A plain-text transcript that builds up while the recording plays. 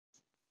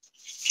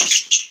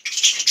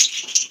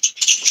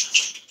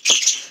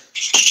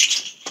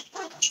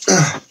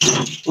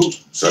Oh,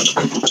 sorry.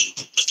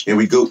 Here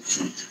we go.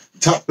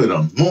 Top of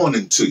the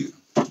morning to you.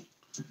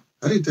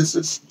 I think this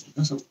is,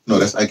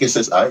 I guess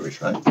that's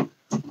Irish, right?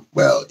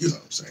 Well, you know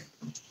what I'm saying.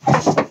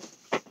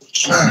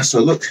 So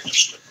look,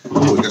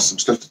 we got some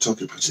stuff to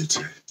talk about here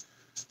today.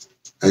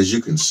 As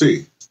you can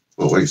see,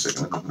 well, wait a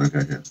second.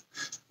 Okay, here.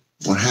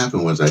 What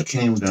happened was I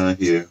came down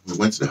here. We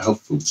went to the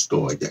health food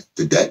store. I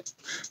did that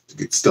to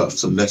get stuff,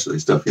 some necessary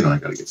stuff. You know, I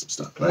got to get some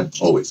stuff, right?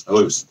 I always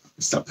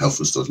stopped health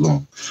food stores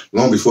long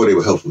before they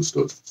were health food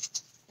stores.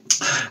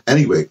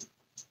 Anyway,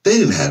 they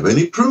didn't have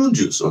any prune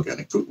juice,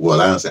 organic prune.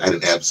 Well, I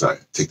didn't have, sorry,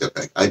 take that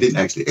back. I didn't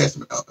actually ask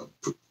them.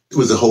 It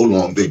was a whole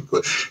long thing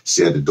because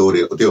see, at the door,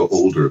 they were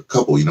older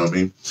couple, you know what I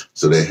mean?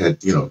 So they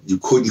had, you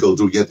couldn't go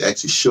through. You had to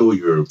actually show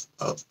your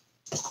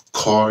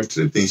card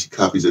to the thing. She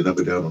copies the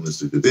number down on the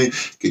thing,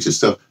 get your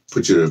stuff,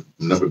 put your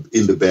number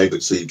in the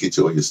bag so you get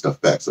all your stuff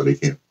back so they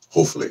can,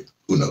 hopefully,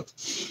 who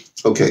knows.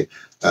 Okay,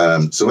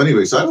 so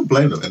anyway, so I don't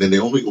blame them. And then they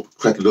only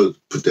crack the door,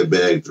 put their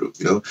bag through,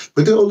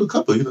 But they're older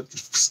couple,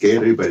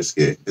 scared, everybody's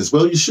scared. As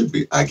well, you should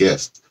be, I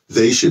guess.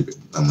 They should be.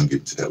 I'm going to get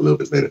into that a little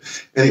bit later.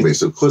 Anyway,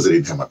 so of course they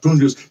didn't have my prune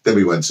juice. Then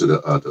we went to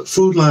the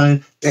food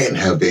line. They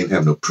didn't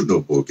have no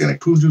organic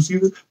prune juice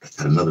either. I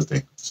got another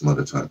thing some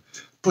other time.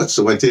 But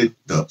so I did,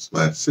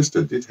 my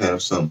sister did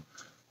have some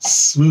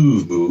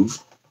Smooth Move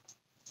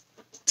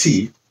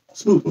tea.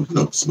 Smooth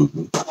Move, Smooth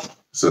Move.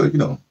 So,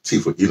 tea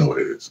for, you know what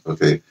it is,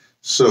 okay?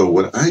 So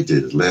what I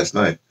did last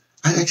night,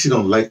 I actually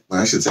don't like,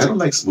 I don't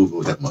like Smooth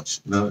Move that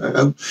much.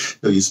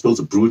 You're supposed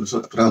to brew it and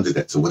stuff, but I don't do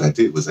that. So what I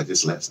did was I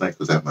just last night,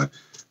 because I have my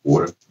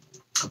water,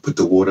 I put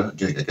the water,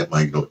 again, I got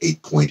my,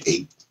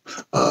 8.8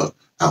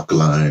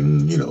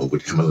 alkaline,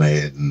 with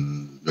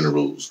Himalayan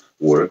minerals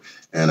water.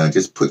 And I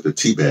just put the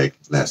tea bag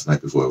last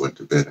night before I went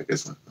to bed, I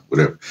guess,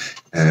 whatever.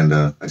 And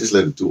I just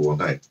let it do all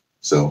night.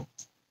 So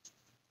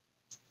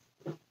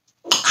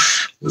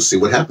we'll see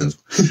what happens.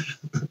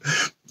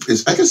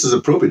 I guess it's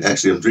appropriate.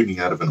 Actually, I'm drinking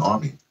out of an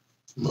Army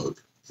mug,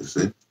 you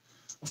see.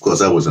 Of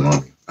course, I was an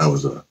Army. I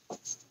was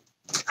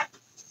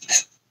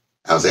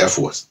Air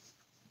Force.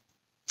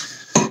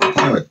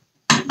 All right.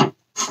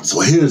 So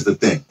here's the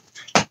thing.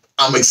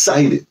 I'm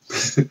excited.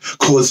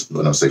 Cause,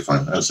 well, no, say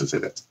fine. I should say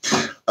that.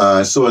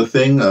 I saw a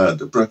thing,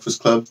 the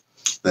Breakfast Club.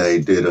 They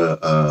did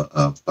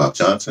Bob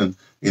Johnson.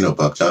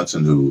 Bob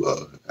Johnson, who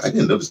I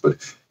didn't know this, but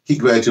he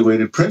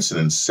graduated Princeton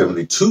in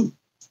 '72.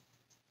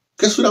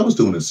 Guess what I was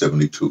doing in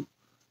 '72?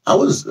 I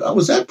was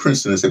at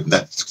Princeton and said,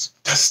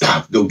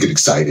 stop, don't get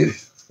excited.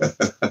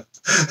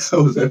 I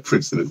was at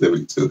Princeton in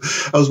 '72.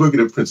 I was working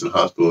at Princeton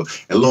Hospital,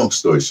 and long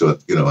story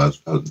short, anyway,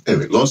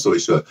 long story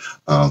short,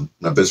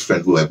 my best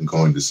friend who I've been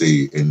going to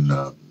see in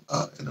about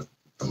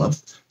a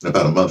month,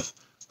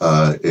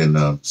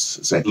 in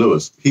St.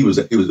 Louis, he was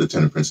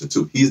attending Princeton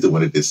too. He's the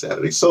one that did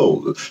Saturday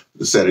Soul with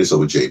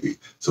JB.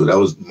 So that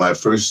was my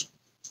first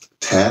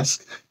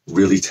task in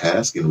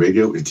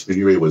radio, in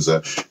community radio, was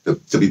the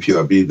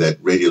WPRB, that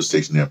radio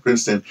station there in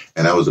Princeton,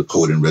 and I was a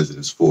poet in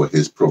residence for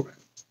his program.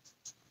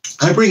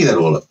 I bring that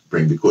all up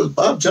because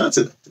Bob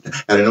Johnson,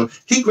 I don't know,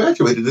 he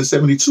graduated in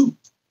 '72.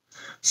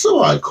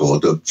 So I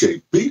called up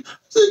JB. I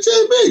said,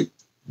 JB,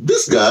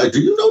 this guy,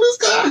 do you know this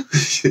guy?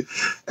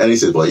 And he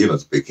said, well,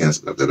 it's a big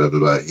cancer, blah, blah, blah,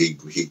 blah. He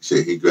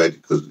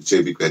graduated, because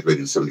JB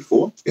graduated in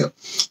 '74. Yeah,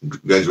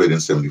 graduated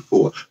in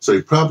 '74. So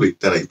he probably.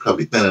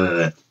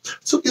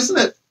 So isn't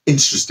that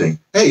interesting?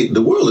 Hey,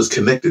 the world is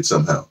connected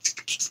somehow.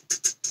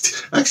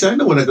 Actually, I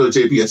know when I go to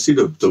JB, I see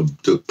the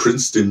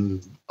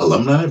Princeton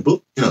alumni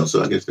book,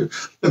 so I guess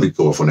let me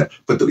go off on that.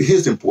 But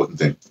here's the important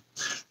thing.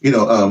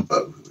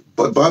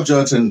 But Bob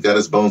Johnson got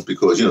his bones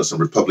because, some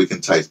Republican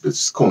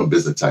types, corner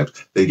business types,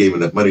 they gave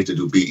him enough money to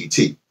do BET,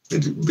 in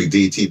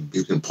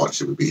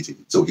partnership with BET.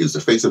 So he was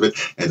the face of it,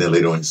 and then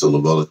later on he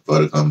sold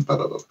Vodacom, blah,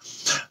 blah, blah.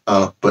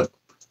 But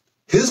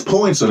his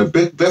points on the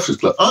Breakfast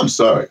Club, I'm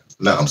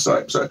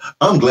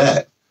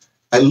glad.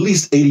 At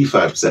least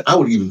 85%. I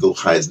would even go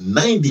high as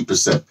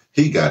 90%.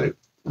 He got it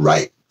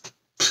right.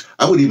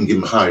 I would even give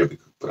him higher,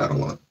 but I don't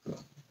want to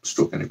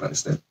stroke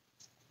anybody's thing.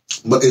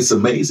 But it's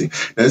amazing.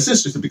 And it's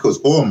interesting because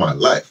all my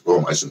life,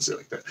 I shouldn't say it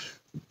like that,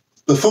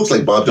 the folks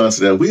like Bob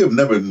Johnson, we have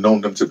never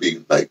known them to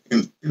be like,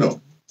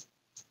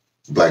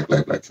 black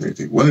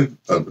community.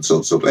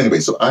 So anyway,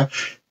 so I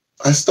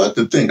started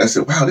to think, I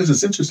said, wow, this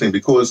is interesting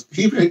because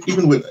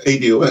even with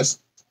ADOS,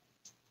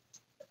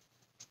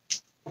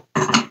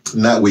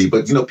 not we,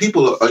 but,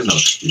 people are,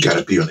 you got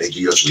to be on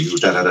ADOS with you,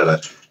 da-da-da-da.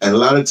 And a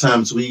lot of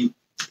times I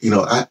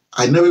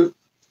never,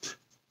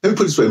 let me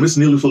put it this way, Mr.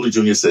 Neely Fuller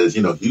Jr. says,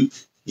 you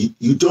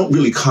don't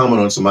really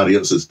comment on somebody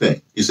else's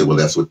thing. You say, well,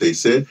 that's what they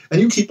said.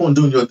 And you keep on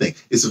doing your thing.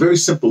 It's a very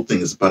simple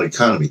thing. It's about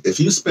economy. If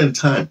you spend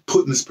time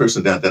putting this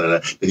person down, then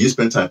you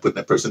spend time putting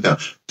that person down.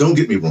 Don't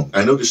get me wrong.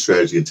 I know the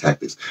strategy and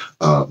tactics.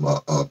 Like,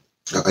 for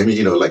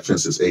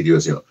instance,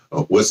 ADOS,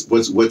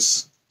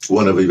 what's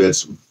one of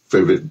Yvette's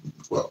favorite,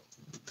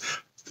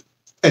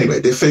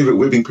 anyway, their favorite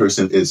whipping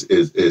person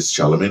is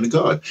Charlemagne the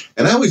God.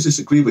 And I always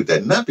disagree with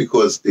that, not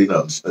because,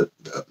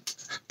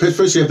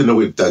 First, you have to know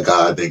where the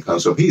God thing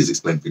comes from. He's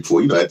explained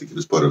before. I think he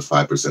was part of the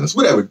 5%.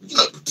 Whatever.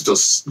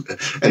 Just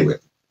anyway,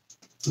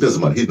 it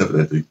doesn't matter. He's never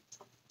that deep,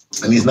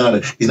 and he's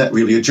not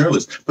really a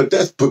journalist. But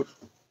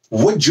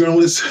what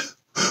journalist?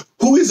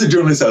 Who is a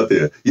journalist out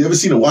there? You ever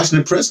seen a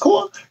Washington press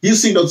corps? You've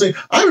seen those things.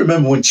 I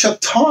remember when Chuck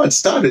Todd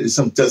started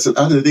some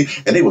other thing,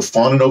 and they were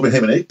fawning over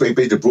him, and they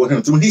brought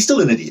him through, and he's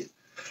still an idiot.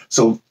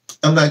 So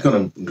I'm not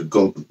going to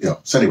go.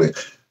 So anyway,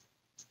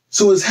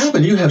 so what's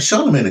happened? You have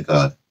Charlamagne the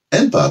God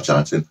and Bob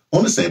Johnson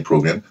on the same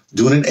program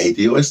doing an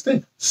ADOS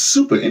thing.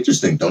 Super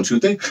interesting, don't you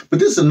think? But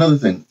this is another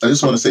thing. I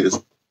just want to say this,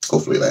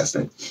 hopefully last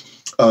thing.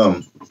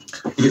 When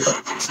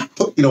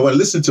I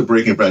listen to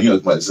Breaking Brown, when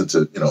I listen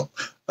to,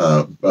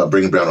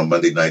 Breaking Brown on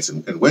Monday nights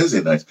and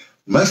Wednesday nights,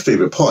 my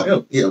favorite part,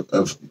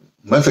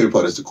 my favorite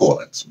part is the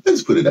call-ins.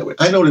 Let's put it that way.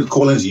 I know that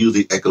call-ins are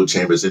usually echo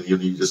chambers and you're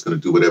just going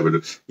to do whatever.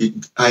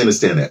 I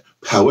understand that.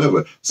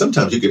 However, a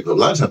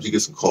lot of times you get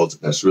some calls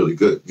that's really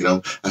good.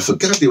 I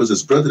forgot there was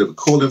this brother that would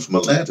call in from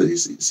Atlanta. He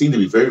seemed to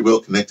be very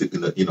well connected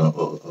in the, in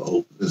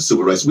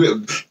civil rights,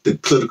 the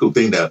political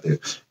thing down there.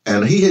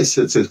 And he had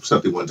said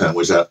something one time,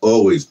 which I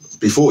always,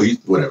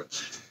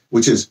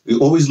 which is you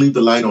always leave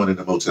the light on in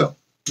the motel.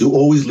 You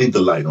always leave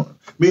the light on,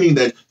 meaning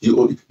that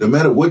no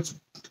matter what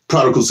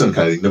prodigal son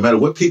kind of thing, no matter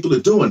what people are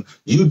doing,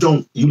 you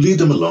leave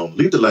them alone,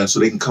 leave the light so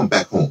they can come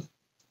back home.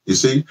 You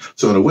see?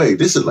 So in a way,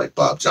 this is like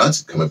Bob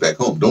Johnson coming back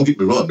home. Don't get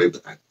me wrong, maybe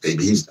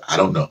I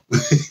don't know.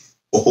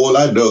 All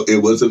I know,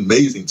 it was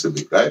amazing to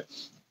me, right?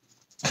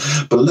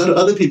 But a lot of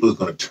other people are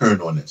going to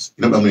turn on this.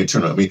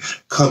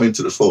 Come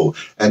into the fold.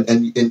 And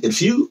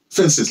if you,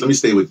 for instance, let me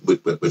stay with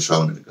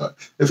Charlamagne the God.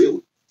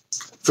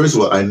 First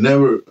of all, I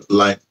never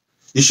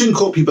you shouldn't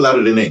call people out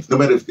of their names, no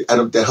matter if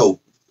the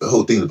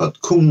whole thing about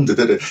coon,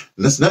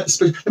 that's not.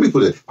 Let me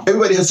put it.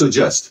 Everybody has to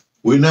adjust.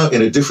 We're now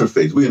in a different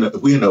phase. We're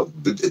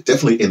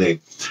definitely in a.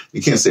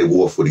 You can't say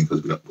war footing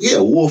because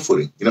war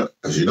footing.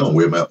 As you know,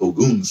 we're my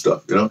Ogun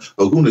stuff.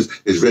 Ogun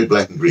is red,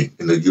 black, and green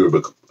in the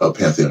Yoruba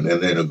pantheon,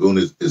 and then Ogun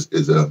is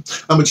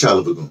I'm a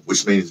child of Ogun,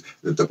 which means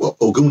that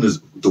Ogun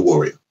is the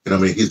warrior.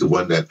 He's the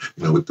one that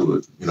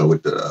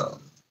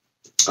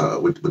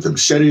with the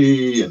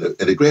machete and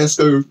the grass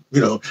skirt,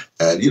 and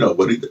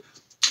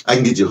I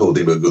can get you a whole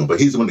thing about Ogun, but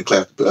he's the one that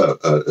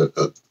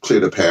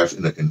cleared the path,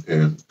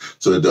 and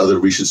so that the other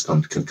Rishas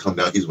can come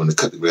down. He's the one that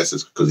cut the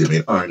grasses because he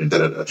made iron and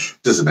da-da-da.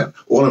 Doesn't matter.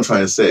 All I'm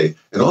trying to say,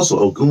 and also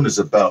Ogun is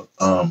about,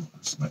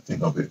 what's my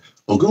thing over here?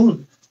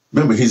 Ogun,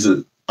 remember, he's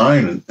an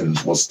iron and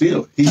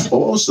steel. Here's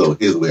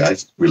the way I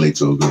relate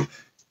to Ogun.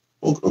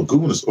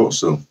 Ogun is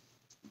also,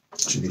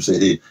 shouldn't you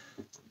say,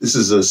 this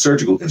is a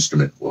surgical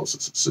instrument. Well,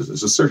 it's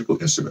a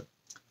surgical instrument.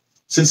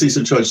 Since he's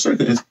in charge of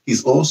surgical,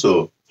 he's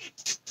also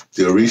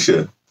the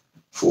Orisha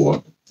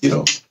for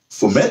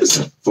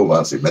medicine.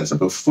 I'll say medicine,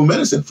 but for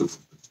medicine, for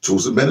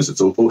tools of medicine.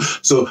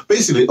 So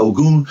basically,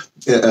 Ogun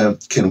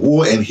can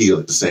war and heal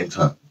at the same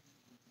time.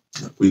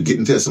 We get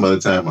into that some other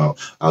time.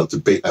 I'll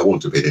debate. I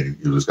won't debate any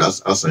Yoruba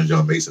scholars. I'll send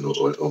John Mason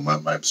or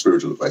my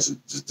spiritual advice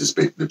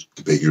to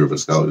debate Yoruba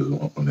scholars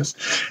on this.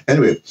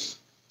 Anyway,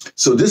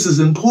 so this is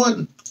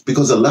important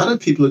because a lot of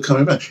people are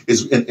coming back.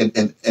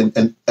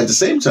 And at the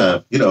same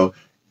time,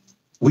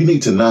 we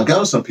need to knock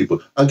out some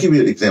people. I'll give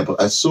you an example.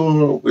 I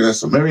saw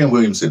Marianne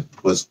Williamson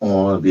was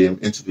being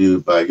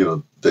interviewed by,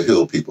 the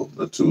Hill people,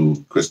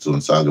 to Crystal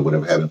and Saga,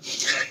 whatever happened.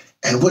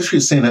 And what she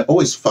was saying, I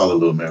always follow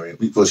little Marianne.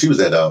 Well, she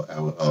was at our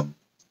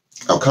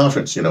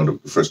conference, the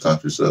first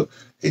conference of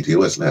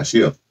ADOS last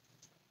year.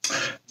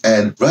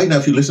 And right now,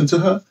 if you listen to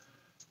her,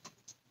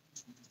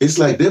 it's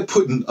like they're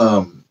putting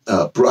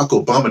Barack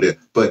Obama there.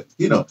 But,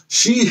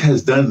 she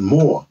has done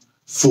more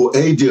for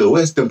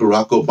ADOS than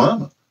Barack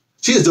Obama.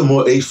 She has done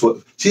more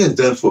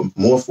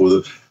more for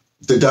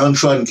the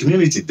downtrodden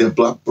community than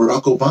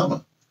Barack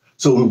Obama.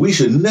 So we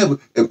should never.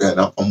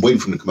 And I'm waiting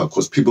for him to come out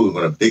because people are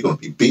going to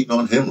be beating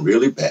on him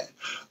really bad.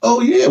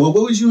 Oh yeah, well,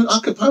 what was you in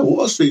Occupy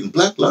Wall Street and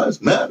Black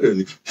Lives Matter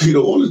and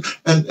all this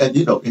and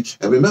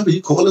remember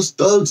you call us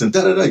thugs and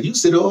da. You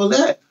said all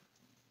that.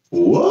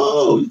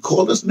 Whoa, you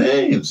called us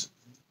names.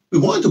 We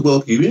wanted to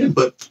welcome you in,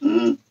 but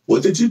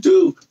what did you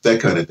do?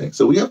 That kind of thing.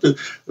 So we have to.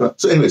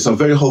 So anyway, so I'm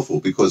very hopeful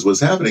because what's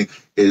happening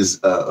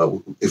is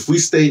if we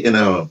stay in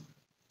our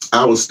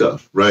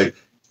stuff, right?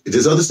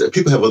 There's other stuff.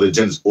 People have other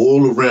agendas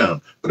all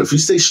around, but if we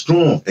stay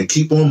strong and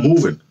keep on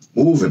moving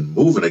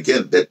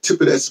again, that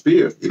tip of that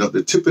spear,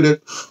 the tip of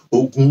that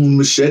Ogun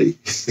machete.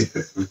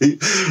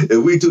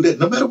 If we do that,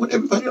 no matter what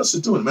everybody else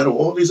is doing, no matter what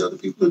all these other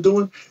people are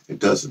doing, it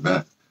doesn't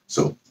matter.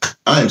 So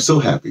I am so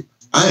happy.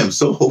 I am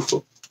so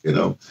hopeful.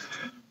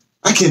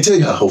 I can't tell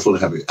you how hopeful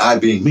and happy I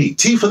being me.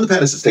 T from the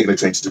Palace is taking a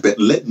train to Tibet,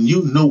 letting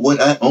you know what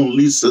I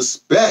only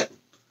suspect.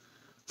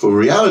 For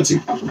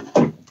reality,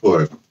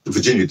 or the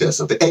Virginia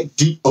deaths of the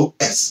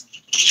ADOS.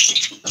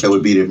 That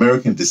would be the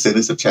American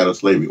descendants of chattel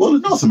slavery, or the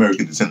North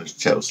American descendants of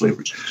chattel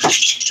slavery.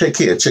 Take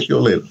care. Check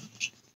your later.